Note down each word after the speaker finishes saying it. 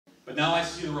But now I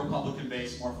see the Republican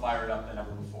base more fired up than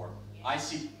ever before. I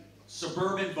see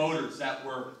suburban voters that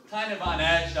were kind of on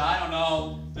edge. I don't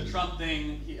know, the Trump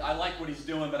thing, I like what he's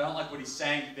doing, but I don't like what he's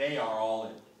saying. They are all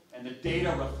in. And the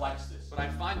data reflects this. But I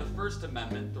find the First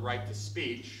Amendment, the right to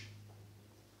speech,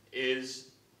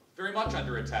 is very much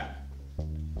under attack.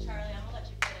 Charlie, I'm gonna let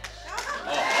you finish.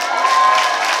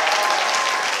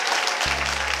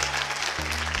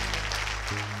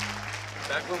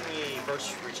 Back when we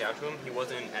first reached out to him, he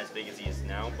wasn't as big as he is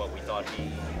now, but we thought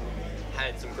he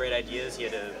had some great ideas. He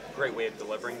had a great way of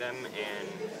delivering them, and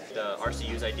the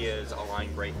RCU's ideas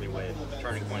aligned greatly with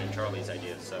Turning Point and Charlie's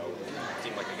ideas, so it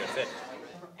seemed like a good fit.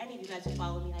 For any of you guys who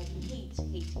follow me, I hate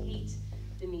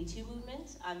the Me Too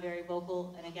movement. I'm very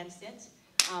vocal and against it.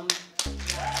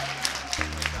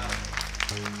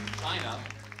 China,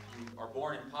 who are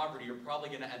born in poverty, are probably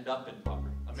going to end up in poverty.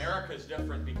 America is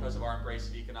different because of our embrace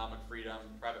of economic freedom,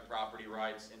 private property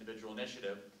rights, individual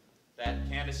initiative. That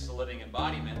Candace is a living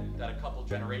embodiment that a couple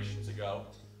generations ago,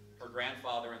 her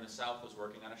grandfather in the South was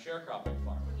working on a sharecropping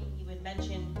farm. He would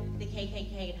mention the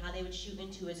KKK and how they would shoot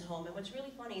into his home. And what's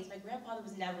really funny is my grandfather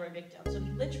was never a victim. So he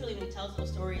literally, when he tells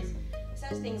those stories,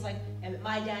 says things like, and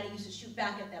my daddy used to shoot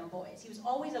back at them boys. He was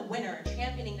always a winner,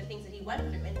 championing the things that he went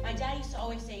through. And my dad used to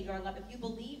always say growing up, if you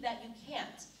believe that you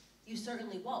can't, you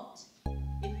certainly won't.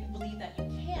 If you believe that you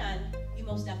can, you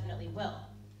most definitely will.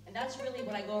 And that's really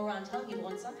what I go around telling people,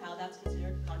 and somehow that's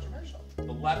considered controversial.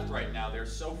 The left right now, they're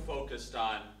so focused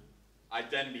on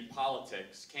identity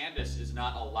politics. Candace is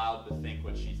not allowed to think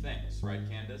what she thinks, right,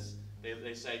 Candace?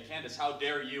 They say, Candace, how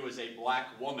dare you as a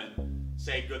black woman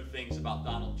say good things about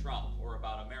Donald Trump or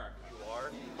about America? You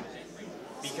are,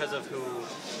 because of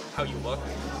how you look,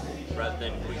 rather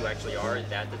than who you actually are,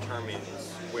 that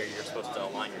determines where you're supposed to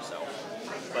align yourself.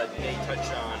 But they touch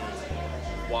on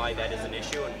why that is an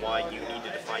issue and why you need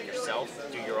to define yourself,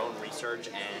 do your own research,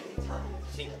 and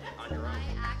think on your own. I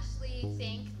actually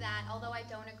think that although I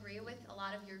don't agree with a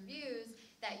lot of your views,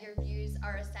 that your views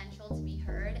are essential to be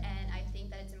heard, and I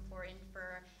think that it's important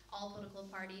for all political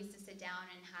parties to sit down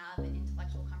and have an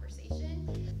intellectual conversation.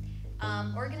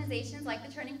 Organizations like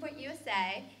the Turning Point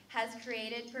USA has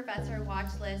created professor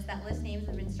watch lists that list names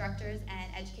of instructors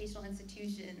and educational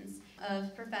institutions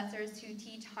of professors who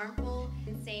teach harmful,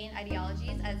 insane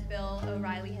ideologies, as Bill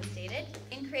O'Reilly has stated.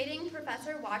 In creating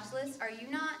professor watch lists, are you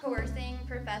not coercing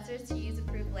professors to use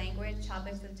approved language,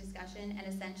 topics of discussion, and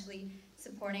essentially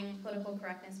supporting political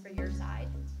correctness for your side?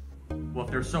 Well,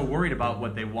 if they're so worried about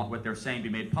what they want, what they're saying be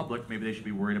made public, maybe they should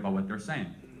be worried about what they're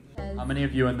saying. How many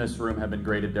of you in this room have been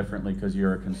graded differently because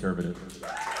you're a conservative? The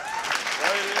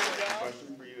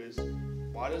question for you is,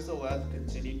 why does the left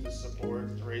continue to support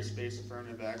race-based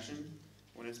affirmative action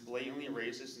when it's blatantly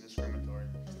racist and discriminatory?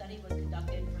 A study was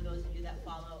conducted, for those of you that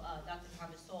follow Dr.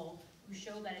 Thomas Sowell, who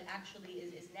showed that it actually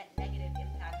is net negative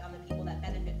impact on the people that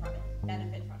benefit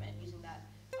from it, using that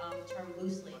term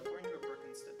loosely. According to a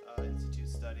Brookings Institute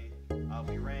study,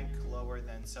 we rank lower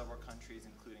than several countries,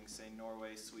 including, say,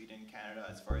 Norway, Sweden, Canada,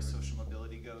 as far as social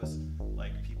mobility goes.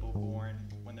 Like people born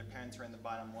when their parents are in the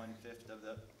bottom 1/5 of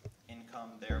the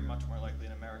income, they are much more likely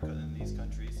in America than these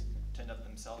countries to end up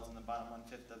themselves in the bottom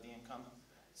 1/5 of the income.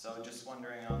 So just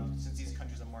wondering, since these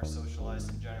countries are more socialized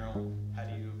in general, how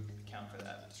do you account for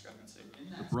that discrepancy?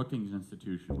 The Brookings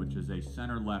Institution, which is a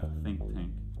center-left think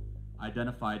tank,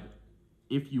 identified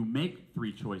if you make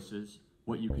 3 choices,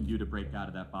 what you can do to break out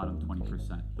of that bottom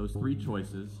 20%. Those 3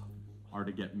 choices are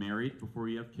to get married before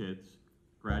you have kids,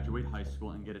 graduate high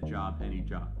school, and get a job, any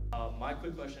job. My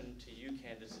quick question to you,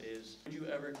 Candace, is would you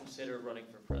ever consider running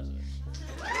for president?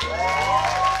 I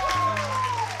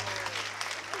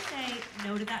would say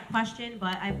no to that question,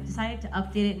 but I've decided to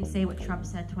update it and say what Trump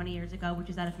said 20 years ago, which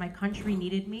is that if my country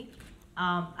needed me,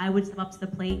 I would step up to the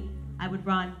plate, I would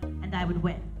run, and I would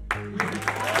win.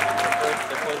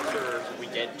 The closer we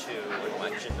get to an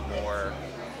election, the more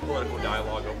political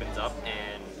dialogue opens up,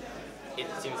 and it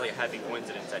seems like a happy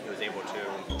coincidence that he was able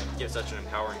to give such an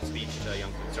empowering speech to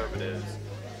young conservatives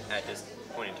at this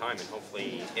point in time, and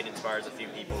hopefully it inspires a few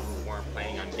people who weren't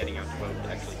planning on getting out to vote to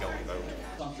actually go and vote.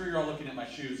 So I'm sure you're all looking at my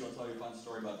shoes, so I'll tell you a fun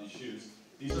story about these shoes.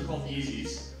 These are called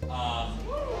Yeezys.